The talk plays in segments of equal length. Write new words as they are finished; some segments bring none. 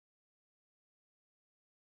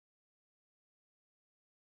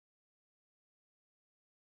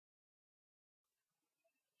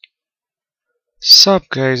Sup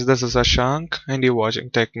guys, this is Ashank and you're watching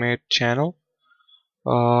TechMate channel.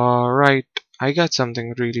 Right, I got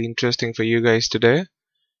something really interesting for you guys today.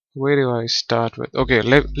 Where do I start with? Okay,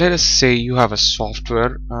 let us say you have a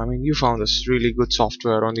software. I mean, you found this really good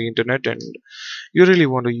software on the internet and you really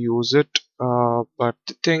want to use it. But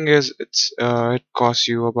the thing is, it costs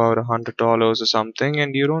you about $100 or something,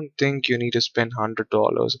 and you don't think you need to spend $100,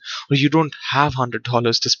 or you don't have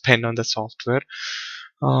 $100 to spend on the software.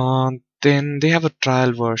 Then they have a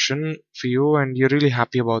trial version for you and you're really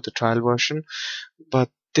happy about the trial version,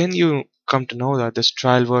 but then you come to know that this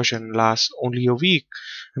trial version lasts only a week.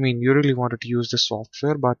 I mean, you really wanted to use the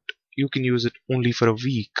software, but you can use it only for a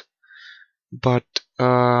week. But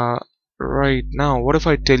right now, what if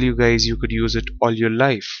I tell you guys you could use it all your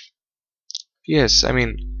life? Yes, I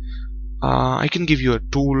mean, I can give you a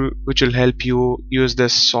tool which will help you use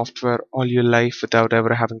this software all your life without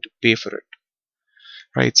ever having to pay for it.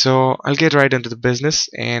 Right, so I'll get right into the business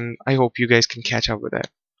and I hope you guys can catch up with that.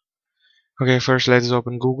 Okay, first let's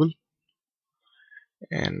open Google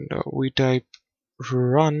and we type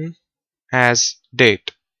run as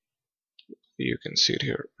date. You can see it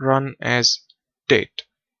here, run as date.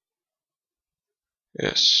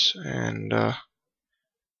 Yes, and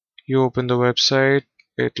you open the website.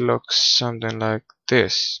 It looks something like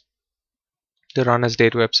this. The run as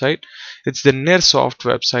date website. It's the Nearsoft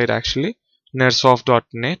website actually,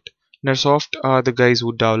 nearsoft.net. Nearsoft are the guys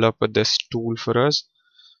who developed this tool for us.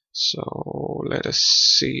 So let us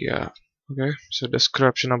see. Okay, so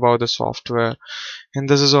description about the software, and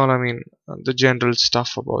this is all. I mean, the general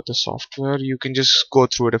stuff about the software. You can just go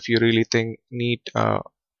through it if you really think need. I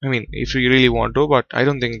mean, if you really want to, but I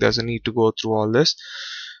don't think there's a need to go through all this.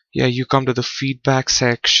 Yeah, you come to the feedback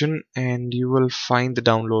section and you will find the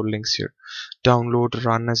download links here. Download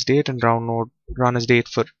run as date and download run as date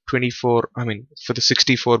for 24. I mean, for the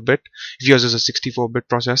 64-bit. If yours is a 64-bit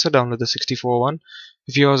processor, download the 64 one.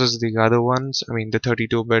 If yours is the other ones, I mean the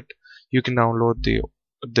 32-bit, you can download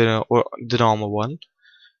the normal one.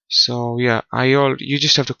 So yeah, you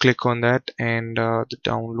just have to click on that and the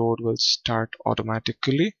download will start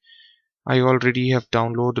automatically. I already have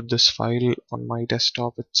downloaded this file on my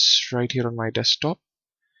desktop. It's right here on my desktop.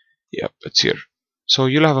 Yep, it's here. So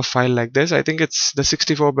you'll have a file like this. I think it's the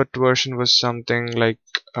 64-bit version was something like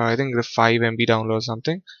I think the 5 MB download or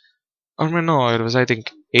something. Or no, it was I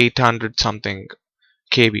think 800 something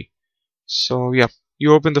KB. So yeah,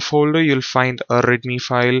 you open the folder, you'll find a README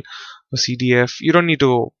file, a CDF. You don't need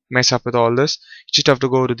to mess up with all this. You just have to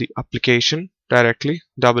go to the application directly,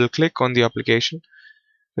 double click on the application.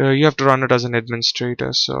 You have to run it as an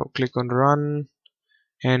administrator, so click on run,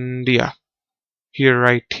 and yeah, here,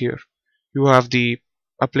 right here, you have the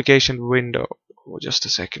application window. Oh, just a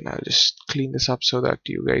second, I'll just clean this up so that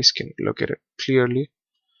you guys can look at it clearly.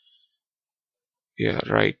 Yeah,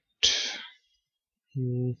 right.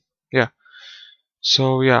 Yeah,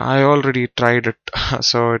 so yeah, I already tried it.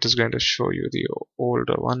 So it is going to show you the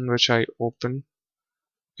older one which I opened.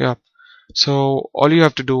 Yeah, so all you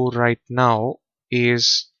have to do right now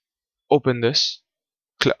is open this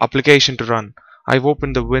application to run. I've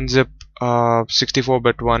opened the WinZip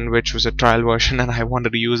 64-bit one, which was a trial version, and I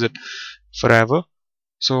wanted to use it forever.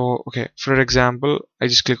 So okay, for example, I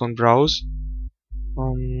just click on browse.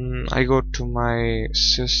 I go to my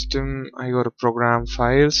system, I go to program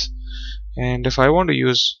files, and if I want to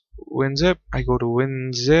use WinZip, I go to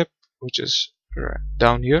WinZip, which is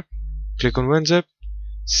down here. Click on WinZip,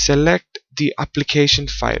 select the application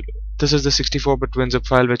file. This is the 64-bit WinZip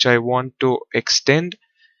file which I want to extend.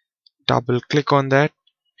 Double click on that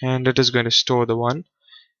and it is going to store the one.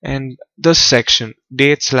 And this section,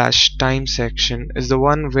 date/time section, is the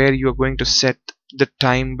one where you are going to set the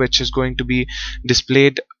time which is going to be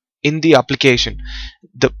displayed in the application.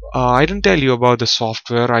 I didn't tell you about the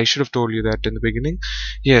software. I should have told you that in the beginning.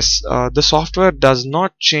 Yes, the software does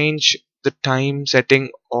not change the time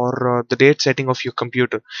setting or the date setting of your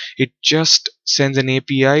computer. It just sends an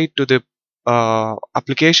API to the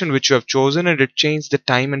application which you have chosen, and it changes the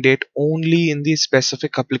time and date only in the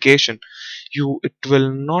specific application. It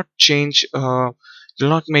will not change, will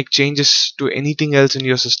not make changes to anything else in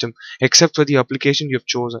your system except for the application you have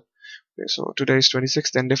chosen. Okay, so today is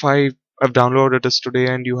 26th, and if I've downloaded this today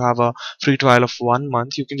and you have a free trial of 1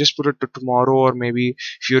 month, you can just put it to tomorrow, or maybe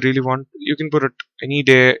if you really want, you can put it any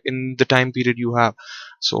day in the time period you have.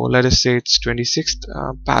 So let us say it's 26th.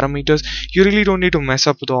 Parameters, you really don't need to mess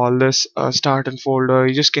up with all this start and folder.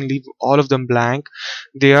 You just can leave all of them blank.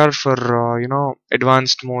 They are for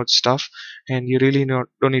advanced mode stuff, and you really don't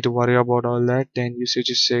need to worry about all that. Then you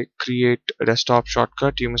just say create a desktop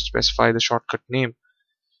shortcut. You must specify the shortcut name.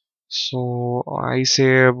 So I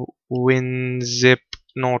say WinZip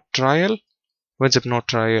no trial. WinZip no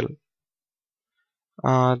trial.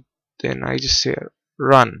 Then I just say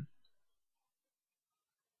run.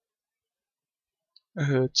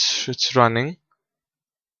 It's running.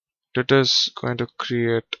 It is going to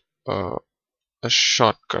create a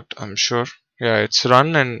shortcut, I'm sure. Yeah, it's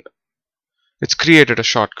run and it's created a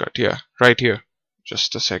shortcut. Yeah, right here.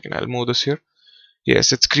 Just a second, I'll move this here.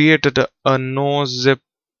 Yes, it's created a no zip,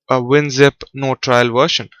 a WinZip no trial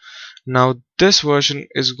version. Now this version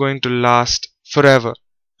is going to last forever.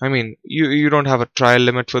 I mean, you don't have a trial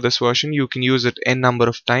limit for this version. You can use it n number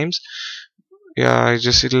of times. Yeah,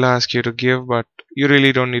 it'll ask you to give, but you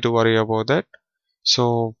really don't need to worry about that.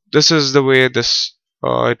 So this is the way this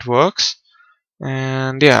it works.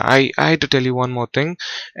 And yeah, I had to tell you one more thing,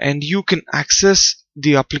 and you can access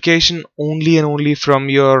the application only and only from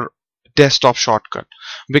your desktop shortcut,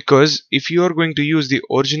 because if you are going to use the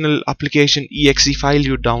original application exe file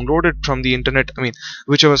you downloaded from the internet, I mean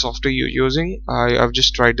whichever software you're using, I've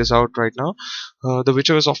just tried this out right now, the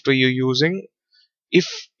whichever software you're using, if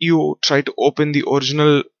you try to open the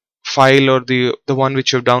original file or the one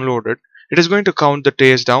which you've downloaded, it is going to count the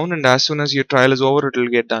days down, and as soon as your trial is over it will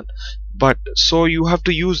get done. But so you have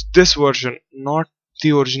to use this version, not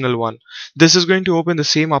the original one. This is going to open the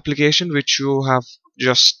same application which you have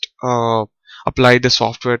just applied the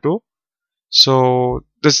software to. So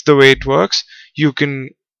this is the way it works. You can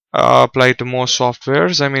apply to more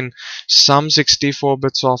softwares. I mean, some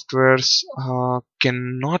 64-bit softwares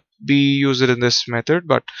cannot be used in this method,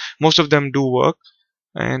 but most of them do work.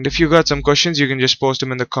 And if you got some questions, you can just post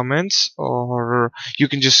them in the comments, or you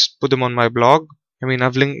can just put them on my blog. I mean,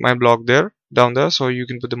 I've linked my blog there, down there, so you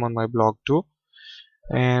can put them on my blog too.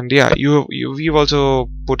 And yeah, we've also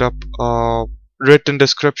put up a written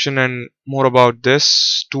description and more about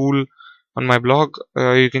this tool on my blog.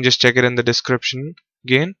 You can just check it in the description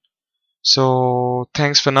again. So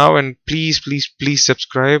thanks for now, and please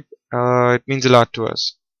subscribe. It means a lot to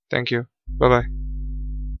us. Thank you. Bye bye.